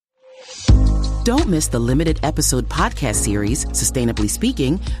Don't miss the limited episode podcast series, Sustainably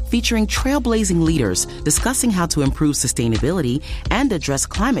Speaking, featuring trailblazing leaders discussing how to improve sustainability and address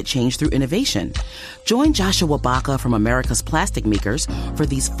climate change through innovation. Join Joshua Baca from America's Plastic Makers for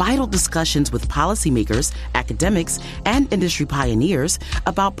these vital discussions with policymakers, academics, and industry pioneers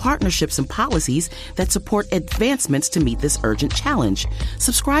about partnerships and policies that support advancements to meet this urgent challenge.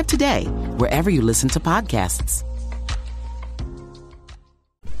 Subscribe today, wherever you listen to podcasts.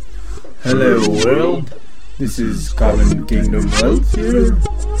 Hello world, this is Common Kingdom Wealth here.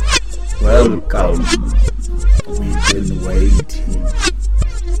 Welcome. We've been waiting.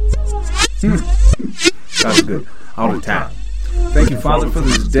 That's good. All the time. Thank you, Father, for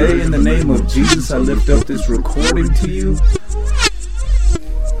this day. In the name of Jesus, I lift up this recording to you.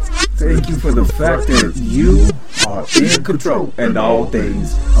 Thank you for the fact that you are in control and all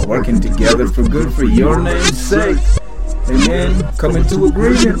things are working together for good for your name's sake. Amen. Come into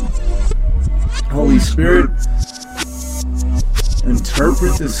agreement. Holy Spirit,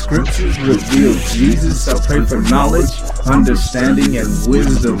 interpret the scriptures, reveal Jesus. I pray for knowledge, understanding, and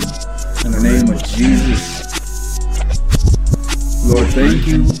wisdom in the name of Jesus. Lord, thank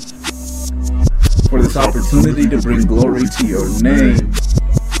you for this opportunity to bring glory to your name,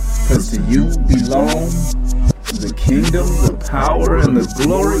 because to you belong the kingdom, the power, and the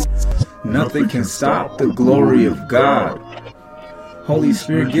glory. Nothing can stop the glory of God. Holy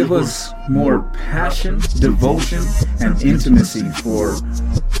Spirit, give us more passion, devotion, and intimacy for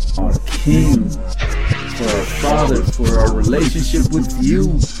our King, for our Father, for our relationship with you,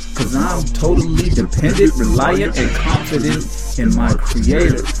 because I'm totally dependent, reliant, and confident in my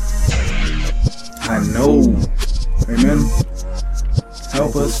Creator. I know. Amen.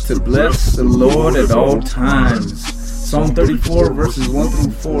 Help us to bless the Lord at all times. Psalm 34, verses 1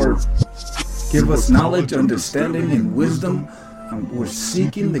 through 4. Give us knowledge, understanding, and wisdom. We're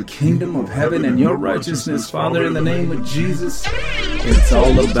seeking the kingdom of heaven and your righteousness, Father, in the name of Jesus. It's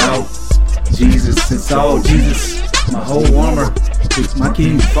all about Jesus. It's all Jesus. My whole armor, my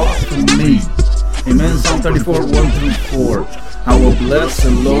King fought for me. Amen. Psalm 34, 1 through 4. I will bless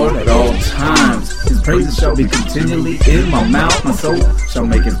the Lord at all times. His praises shall be continually in my mouth. My soul shall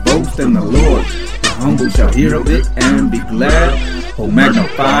make its boast in the Lord. The humble shall hear of it and be glad. Oh,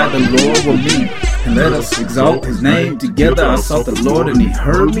 magnify the Lord with me, and let us exalt his name together. I sought the Lord, and he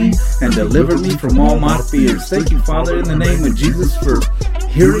heard me and delivered me from all my fears. Thank you, Father, in the name of Jesus, for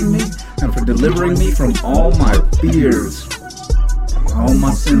hearing me and for delivering me from all my fears. All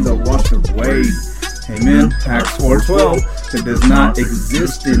my sins are washed away. Amen. Acts 4:12. There does not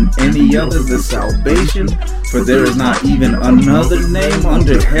exist in any other the salvation, for there is not even another name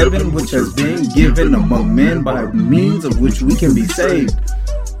under heaven which has been given among men by means of which we can be saved.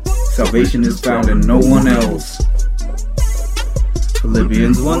 Salvation is found in no one else.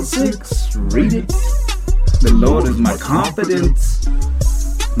 Philippians 1:6. Read it. The Lord is my confidence,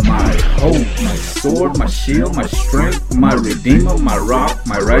 my hope, my sword, my shield, my strength, my redeemer, my rock,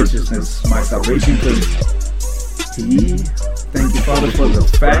 my righteousness, my salvation. Thank you, Father, for the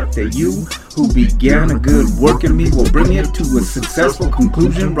fact that you who began a good work in me will bring it to a successful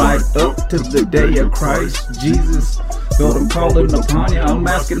conclusion right up to the day of Christ Jesus. Lord, I'm calling upon you. I'm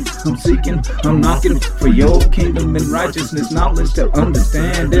asking, I'm seeking, I'm knocking for your kingdom and righteousness, knowledge to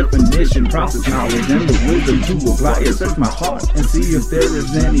understand, definition, process knowledge, and the wisdom to apply it. Search my heart and see if there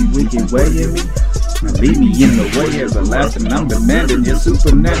is any wicked way in me. And lead me in the way everlasting. I'm demanding your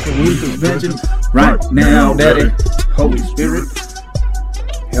supernatural intervention right now, Daddy. Holy Spirit,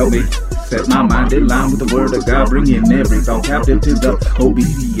 help me set my mind in line with the word of God, bringing every thought captive to the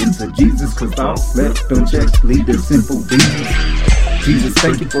obedience of Jesus, because thoughts left unchecked lead to sinful deeds. Jesus,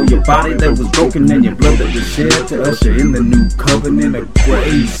 thank you for your body that was broken and your blood that was shed to usher in the new covenant of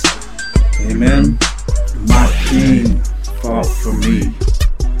grace. Amen. My King fought for me.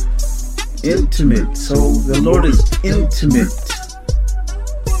 Intimate. So the Lord is intimate.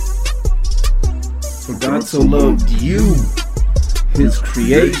 For God so loved you, his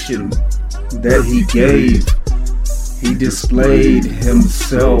creation, that he gave. He displayed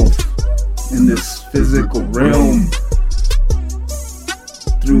himself in this physical realm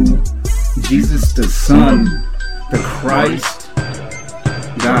through Jesus the Son, the Christ,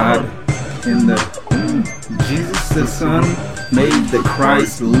 God, in the Jesus the Son made the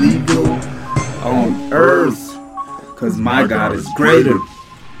Christ legal on earth, because my God is greater,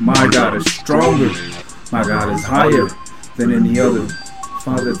 my God is stronger, my God is higher than any other.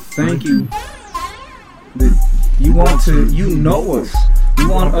 Father, thank you that you know us. You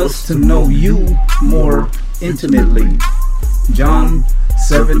want us to know you more intimately. John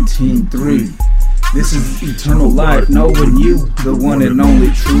 17:3. This is eternal life, knowing you, the one and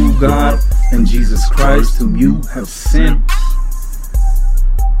only true God, and Jesus Christ, whom you have sent.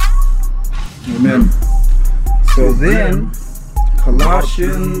 Amen. So then,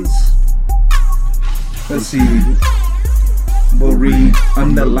 Colossians, let's see, we'll read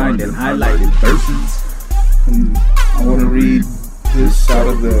underlined and highlighted verses. And I want to read this out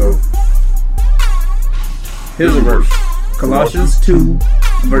of here's a verse. Colossians 2,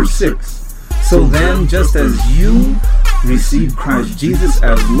 verse 6. So then, just as you received Christ Jesus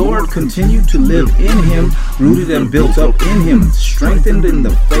as Lord, continue to live in Him, rooted and built up in Him, strengthened in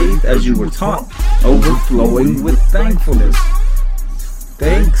the faith as you were taught, overflowing with thankfulness.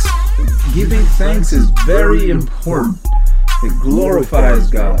 Giving thanks is very important. It glorifies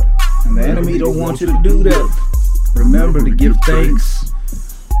God, and the enemy don't want you to do that. Remember to give thanks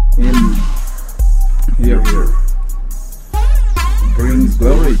in here. Brings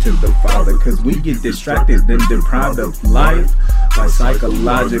glory to the Father, because we get distracted and deprived of life by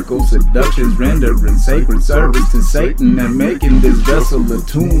psychological seductions, rendering sacred service to Satan and making this vessel a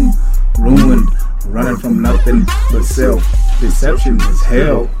tomb, ruined, running from nothing but self. Deception is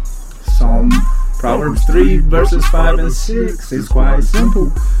hell. Proverbs 3 verses 5 and 6 is quite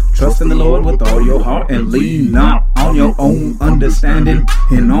simple. Trust in the Lord with all your heart and lean not on your own understanding.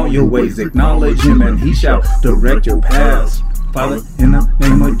 In all your ways acknowledge Him, and He shall direct your paths. Father, in the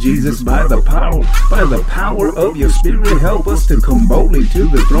name of Jesus, by the power of your Spirit, help us to come boldly to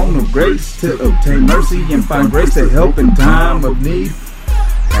the throne of grace, to obtain mercy and find grace to help in time of need.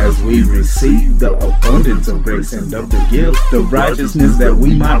 As we receive the abundance of grace and of the gift of righteousness, that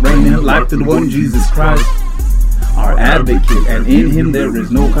we might reign in life to the one Jesus Christ, our advocate, and in Him there is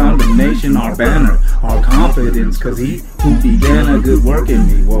no condemnation. Our banner, our confidence, because He who began a good work in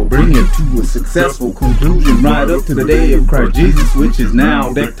me will bring it to a successful conclusion right up to the day of Christ Jesus, which is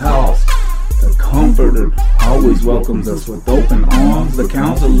now Dektos. The Comforter always welcomes us with open arms. The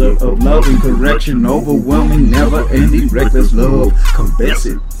Counselor of love and correction, overwhelming, never-ending, reckless love. Confess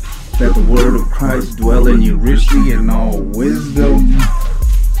it. Let the word of Christ dwell in you richly in all wisdom.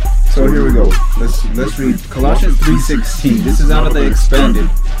 So here we go. Let's read Colossians 3:16. This is out of the expanded,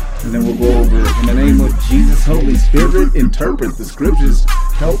 and then we'll go over. In the name of Jesus, Holy Spirit, interpret the scriptures.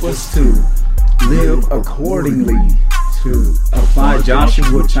 Help us to live accordingly, to apply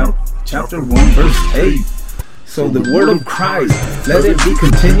Joshua chapter 1 verse 8. So the word of Christ, let it be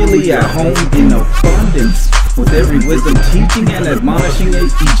continually at home in abundance, with every wisdom, teaching and admonishing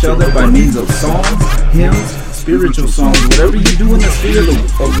each other by means of songs, hymns, spiritual songs. Whatever you do in the sphere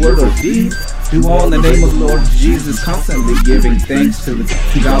of word or deed, do all in the name of the Lord Jesus, constantly giving thanks to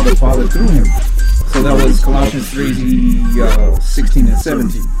God the Father through Him. So that was Colossians 3, 16 and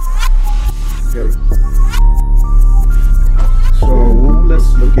 17. Okay. So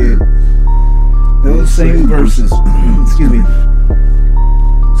let's look at those same verses. Excuse me.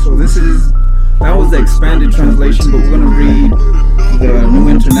 So that was the expanded translation, but we're going to read the New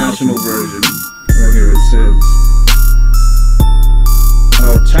International Version. Right here it says,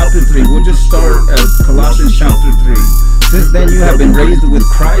 chapter 3. We'll just start at Colossians chapter 3. Since then you have been raised with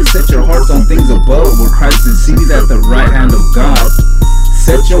Christ. Set your hearts on things above, where Christ is seated at the right hand of God.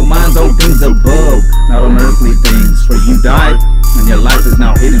 Set your minds on things above, not on earthly things. For you died, and your life is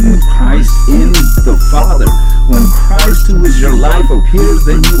now hidden with Christ in the Father. When Christ, who is your life, appears,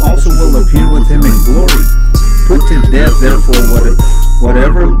 then you also will appear with Him in glory. Put to death, therefore,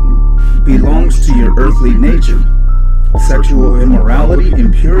 whatever belongs to your earthly nature: sexual immorality,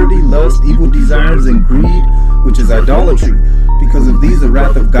 impurity, lust, evil desires, and greed, which is idolatry. Because of these, the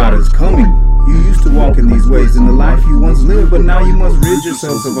wrath of God is coming. You used to walk in these ways in the life you once lived, but now you must rid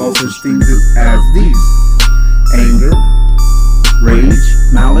yourselves of all such things as these: anger, rage,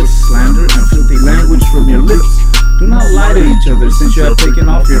 malice, slander, and filthy language from your lips. Do not lie to each other, since you have taken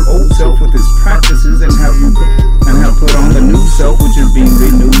off your old self with its practices and have put on the new self, which is being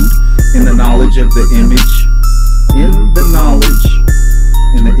renewed in the knowledge of the image, in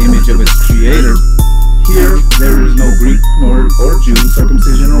the image of its Creator. Here there is no Greek nor Jew,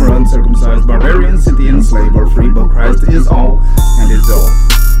 circumcision or uncircumcised, barbarian, Scythian, slave or free, but Christ is all and is all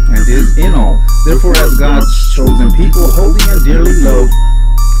and is in all. Therefore, as God's chosen people, holy and dearly loved,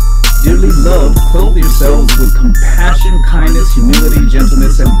 clothe yourselves with compassion, kindness, humility,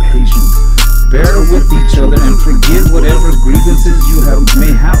 gentleness, and patience. Bear with each other and forgive whatever grievances you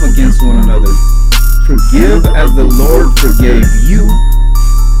may have against one another. Forgive as the Lord forgave you.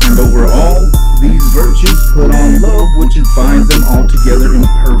 And over all these virtues put on love, which binds them all together in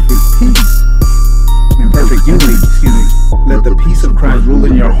perfect peace. In perfect unity, Let the peace of Christ rule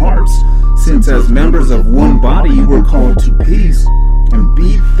in your hearts, since as members of one body you were called to peace. And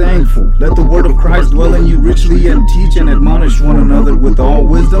be thankful. Let the word of Christ dwell in you richly, and teach and admonish one another with all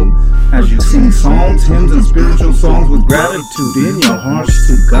wisdom, as you sing psalms, hymns, and spiritual songs with gratitude in your hearts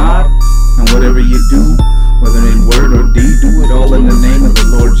to God. And whatever you do, whether in word or deed, do it all in the name of the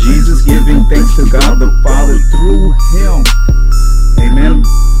Lord Jesus, giving thanks to God the Father through Him. Amen.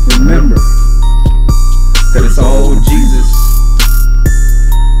 Remember that it's all Jesus.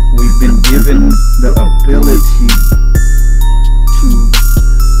 We've been given the ability to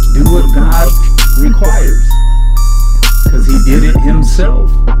do what God requires, because He did it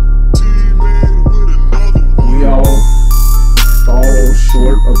Himself. We all fall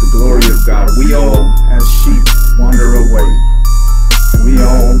short of the glory of God. We all, as sheep, wander away.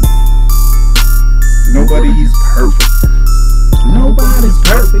 Nobody's perfect. Nobody's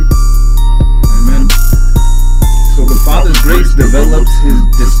perfect. Amen. So the Father's grace develops His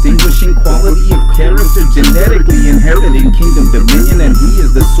distinguishing quality of character genetically inherited in kingdom dominion, and He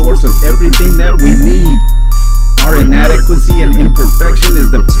is the source of everything that we need. Our inadequacy and imperfection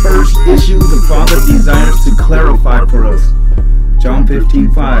is the first issue the Father desires to clarify for us. John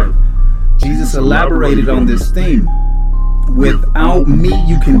 15:5. Jesus elaborated on this theme. Without me,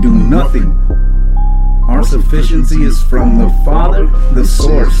 you can do nothing. Our sufficiency is from the Father, the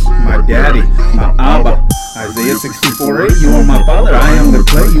source, my daddy, my Abba. Isaiah 64:8. You are my Father, I am the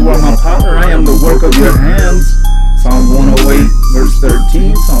clay. You are my potter, I am the work of your hands. Psalm 108 verse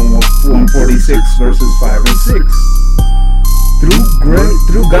 13. Psalm 146 verses 5 and 6.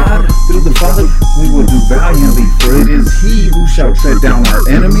 Through God, through the Father, we will do valiantly, for it is He who shall tread down our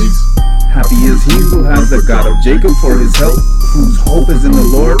enemies. Happy is he who has the God of Jacob for his help, whose hope is in the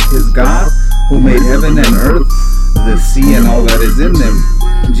Lord his God, who made heaven and earth, the sea and all that is in them.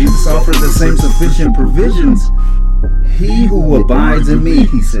 Jesus offered the same sufficient provisions. He who abides in me,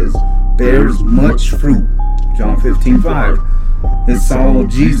 He says, bears much fruit. John 15:5. It's all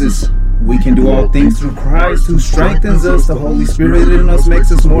Jesus. We can do all things through Christ who strengthens us. The Holy Spirit in us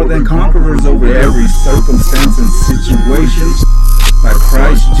makes us more than conquerors over every circumstance and situation. By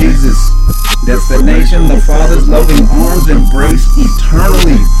Christ Jesus, destination, the Father's loving arms embrace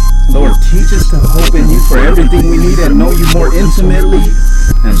eternally. Lord, teach us to hope in You for everything we need and know You more intimately,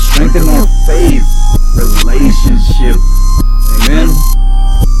 and strengthen our faith relationship. Amen.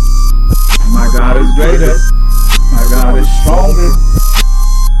 My God is greater. My God is stronger.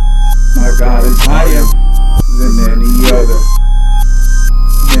 My God is higher than any other.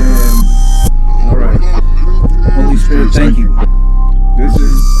 And alright. Holy Spirit, thank You. This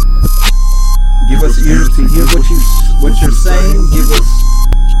is, give us ears to hear what You're saying. Give us,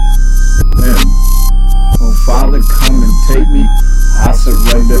 man. Oh Father, come and take me. I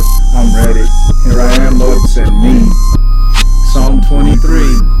surrender. I'm ready. Here I am, Lord, send me. Psalm 23.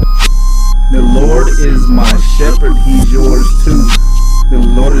 The Lord is my shepherd, He's yours too. The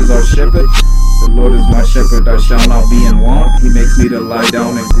Lord is our shepherd. The Lord is my shepherd, I shall not be in want. He makes me to lie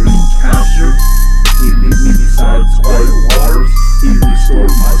down in green pastures. He leads me beside quiet waters. He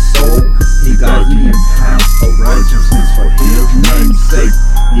restores my soul. He guides me in paths of righteousness for His name's sake.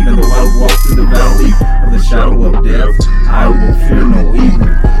 Even though I walk through the valley of the shadow of death, I will fear no evil.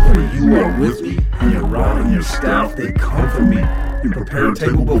 For You are with me, and Your rod and Your staff, they comfort me. You prepare a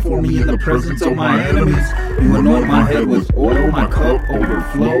table before me in the presence of my enemies. You anoint my head with oil, my cup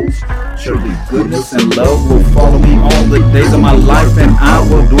overflows. Surely goodness and love will follow me all the days of my life, and I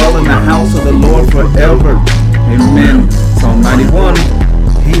will dwell in the house of the Lord forever. Amen. Psalm 91.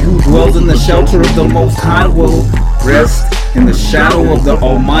 He who dwells in the shelter of the Most High will rest in the shadow of the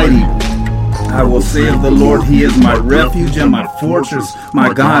Almighty. I will say of the Lord, He is my refuge and my fortress,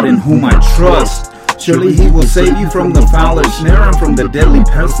 my God in whom I trust. Surely He will save you from the fowler's snare and from the deadly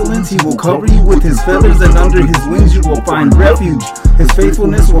pestilence. He will cover you with His feathers, and under His wings you will find refuge. His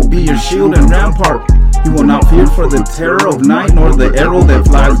faithfulness will be your shield and rampart. You will not fear for the terror of night, nor the arrow that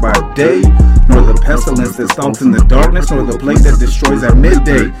flies by day, nor the pestilence that stalks in the darkness, nor the plague that destroys at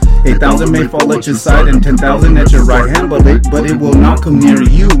midday. 8,000 may fall at your side and 10,000 at your right hand, but it will not come near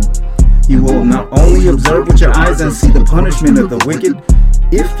you. You will not only observe with your eyes and see the punishment of the wicked.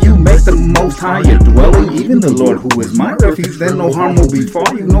 If you make the Most High your dwelling, even the Lord who is my refuge, then no harm will befall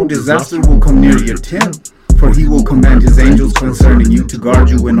you, no disaster will come near your tent. For He will command His angels concerning you to guard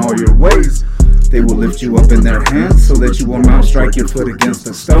you in all your ways. They will lift you up in their hands so that you will not strike your foot against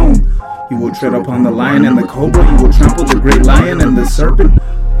a stone. You will tread upon the lion and the cobra. You will trample the great lion and the serpent.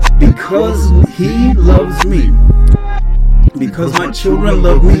 Because He loves me, because my children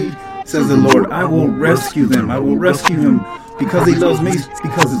love me, says the Lord, I will rescue them. I will rescue him. Because he loves me,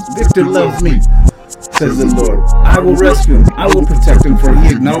 because Victor loves me, says the Lord. I will rescue him. I will protect him, for he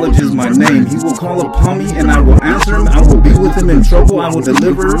acknowledges my name. He will call upon me, and I will answer him. I will be with him in trouble. I will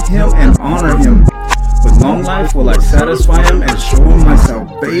deliver him and honor him. With long life will I satisfy him and show him my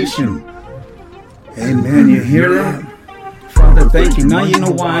salvation. Amen. You hear that? Father, thank you. Now you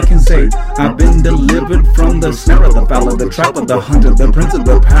know why I can say I've been delivered from the snare of the fowler, the trap of the hunter, the prince of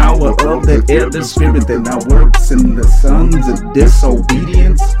the power of the air, the spirit that now works in the sons of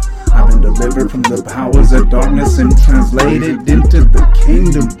disobedience. I've been delivered from the powers of darkness and translated into the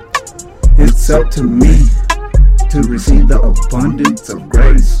kingdom. It's up to me to receive the abundance of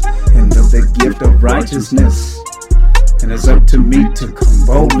grace and of the gift of righteousness. And it's up to me to come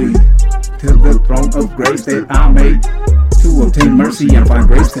boldly to the throne of grace that I may to obtain mercy and find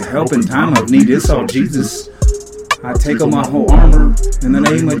grace to help in time of need. It's all Jesus. I take on my whole armor in the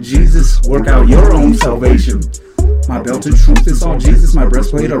name of Jesus. Work out your own salvation. My belt of truth is all Jesus. My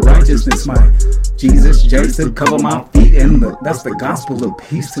breastplate of righteousness. My Jesus J to cover my feet. And that's the gospel of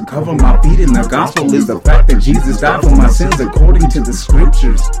peace to cover my feet. And the gospel is the fact that Jesus died for my sins according to the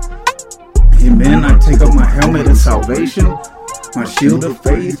scriptures. Amen. I take up my helmet of salvation, my shield of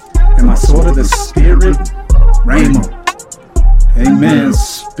faith, and my sword of the spirit. Rhema. Amen.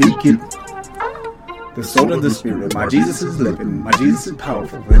 Speak it. The sword of the spirit. My Jesus is living. My Jesus is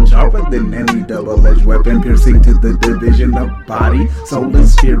powerful and sharper than any double-edged weapon, piercing to the division of body, soul, and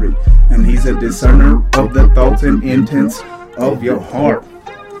spirit. And he's a discerner of the thoughts and intents of your heart.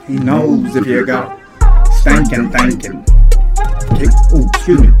 He knows if you got stankin' thinking.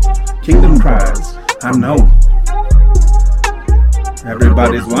 Kingdom cries. I know.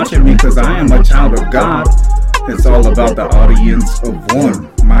 Everybody's watching me because I am a child of God. It's all about the audience of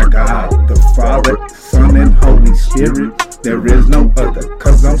one. My God, the Father, Son, and Holy Spirit. There is no other,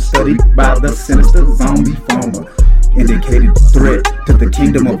 cause I'm studied by the sinister zombie farmer. Indicated threat to the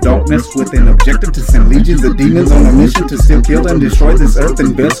kingdom of darkness with an objective to send legions of demons on a mission to steal, kill, and destroy this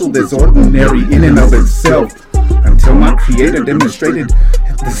earthen vessel that's ordinary in and of itself. Until my Creator demonstrated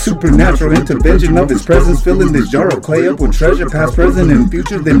the supernatural intervention of His presence, filling this jar of clay up with treasure, past, present, and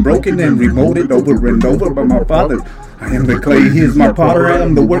future, then broken and remolded over and over by my Father. I am the clay, He is my potter, I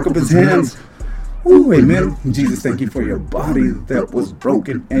am the work of His hands. Ooh, amen. Jesus, thank you for your body that was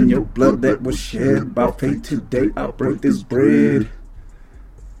broken and your blood that was shed. By faith today, I break this bread.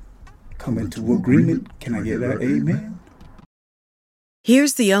 Come into agreement. Can I get that? Amen.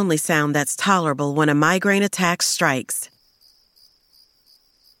 Here's the only sound that's tolerable when a migraine attack strikes.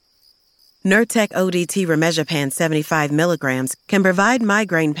 Nurtec ODT Rimegepant 75 milligrams can provide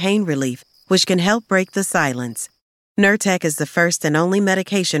migraine pain relief, which can help break the silence. Nurtec is the first and only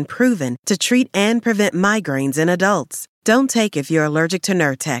medication proven to treat and prevent migraines in adults. Don't take if you're allergic to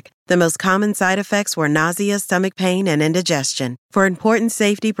Nurtec. The most common side effects were nausea, stomach pain, and indigestion. For important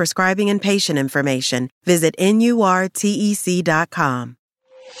safety, prescribing, and patient information, visit NURTEC.com.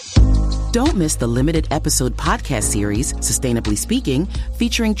 Don't miss the limited episode podcast series, Sustainably Speaking,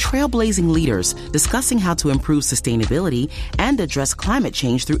 featuring trailblazing leaders discussing how to improve sustainability and address climate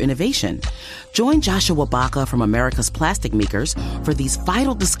change through innovation. Join Joshua Baca from America's Plastic Makers for these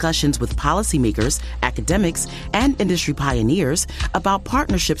vital discussions with policymakers, academics, and industry pioneers about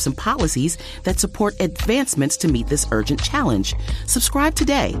partnerships and policies that support advancements to meet this urgent challenge. Subscribe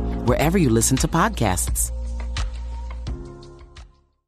today, wherever you listen to podcasts.